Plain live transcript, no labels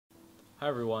Hi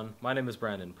everyone, my name is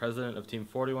Brandon, president of Team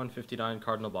 4159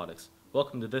 CardinalBotics.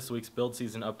 Welcome to this week's build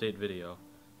season update video.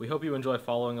 We hope you enjoy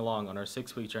following along on our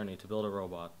 6-week journey to build a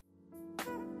robot.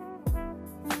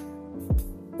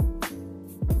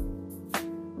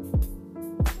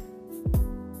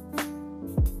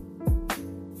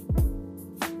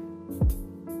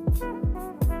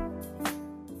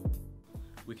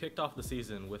 We kicked off the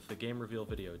season with the game reveal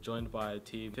video, joined by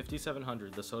Team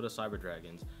 5700, the Soda Cyber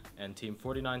Dragons, and Team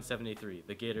 4973,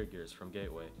 the Gator Gears from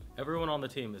Gateway. Everyone on the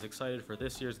team is excited for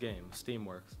this year's game,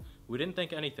 Steamworks. We didn't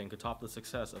think anything could top the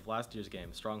success of last year's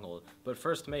game, Stronghold, but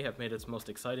First may have made its most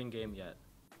exciting game yet.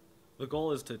 The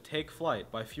goal is to take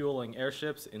flight by fueling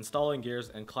airships, installing gears,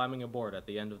 and climbing aboard at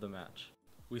the end of the match.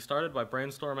 We started by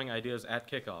brainstorming ideas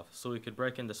at kickoff, so we could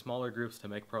break into smaller groups to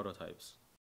make prototypes.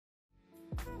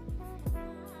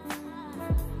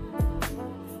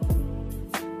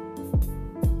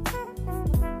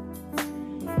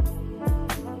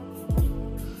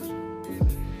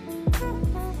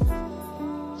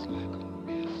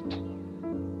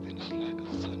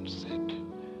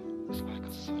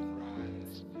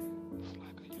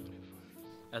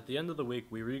 At the end of the week,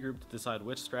 we regrouped to decide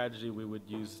which strategy we would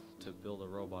use to build a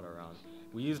robot around.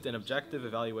 We used an objective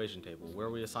evaluation table where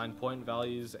we assigned point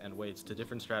values and weights to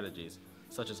different strategies,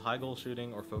 such as high goal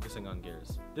shooting or focusing on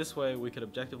gears. This way, we could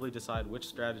objectively decide which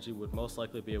strategy would most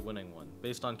likely be a winning one,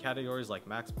 based on categories like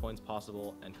max points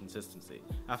possible and consistency.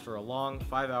 After a long,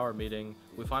 5-hour meeting,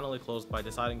 we finally closed by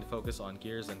deciding to focus on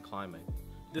gears and climbing.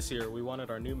 This year, we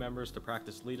wanted our new members to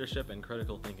practice leadership and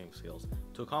critical thinking skills.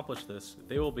 To accomplish this,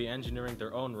 they will be engineering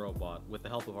their own robot with the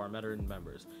help of our veteran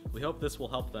members. We hope this will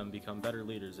help them become better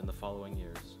leaders in the following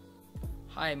years.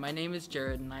 Hi, my name is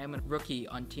Jared and I am a rookie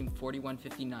on Team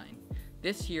 4159.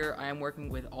 This year, I am working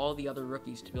with all the other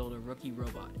rookies to build a rookie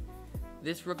robot.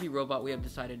 This rookie robot we have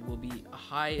decided will be a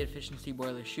high efficiency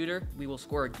boiler shooter, we will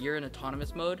score a gear in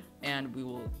autonomous mode, and we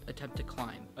will attempt to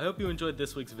climb. I hope you enjoyed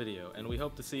this week's video, and we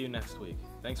hope to see you next week.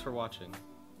 Thanks for watching.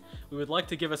 We would like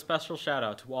to give a special shout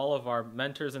out to all of our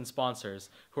mentors and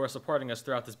sponsors who are supporting us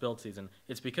throughout this build season.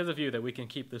 It's because of you that we can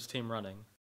keep this team running.